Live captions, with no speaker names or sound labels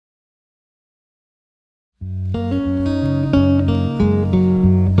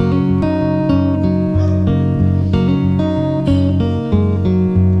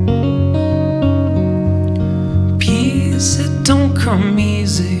Peace, it don't come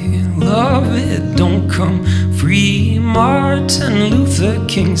easy. Love, it don't come free. Martin Luther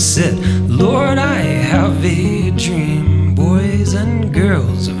King said, Lord, I have a dream. Boys and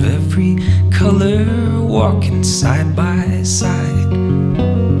girls of every color walking side by side.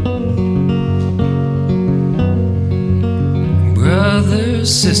 Brother,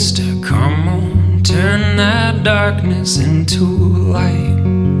 sister, come on, turn that darkness into light.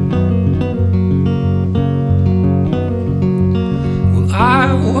 Well,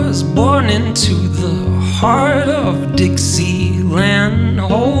 I was born into the heart of Dixieland,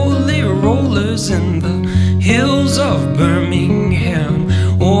 holy rollers in the hills of Birmingham.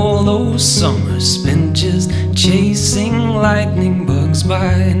 All those summers spent just chasing lightning bugs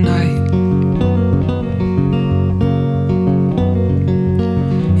by night.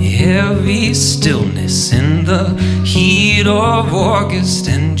 Heavy stillness in the heat of August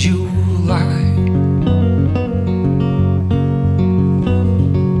and July.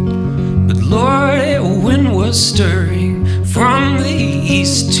 But Lord, a wind was stirring from the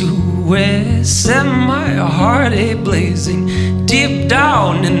east to west, set my heart a-blazing deep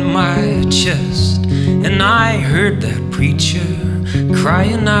down in my chest. And I heard that preacher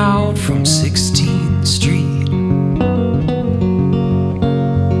crying out from 16th Street.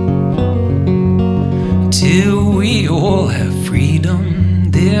 Till we all have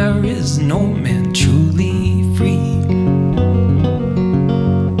freedom, there is no man truly free.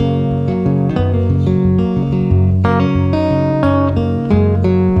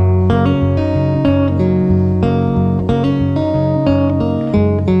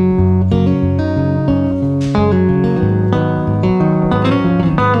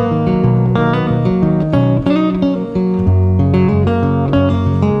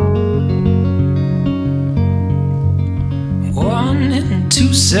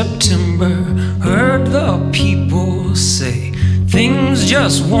 September, heard the people say things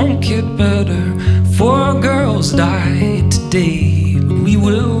just won't get better. 4 girls died today, but we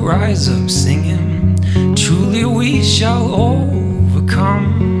will rise up singing, truly we shall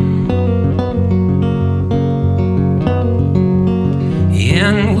overcome.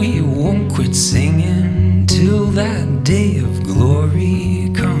 And we won't quit singing till that day of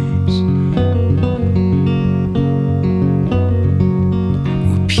glory comes.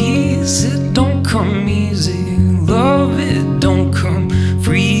 It don't come easy, love, it don't come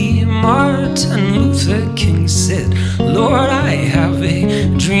free. Martin Luther King said, Lord, I have a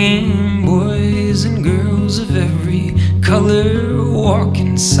dream. Boys and girls of every color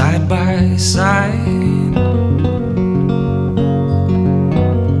walking side by side.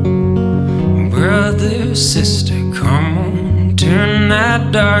 Brother, sister, come on, turn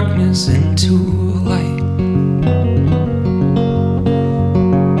that darkness into light.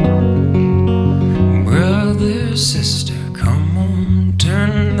 Sister, come on,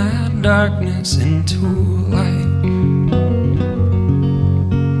 turn that darkness into light.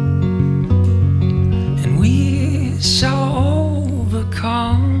 And we shall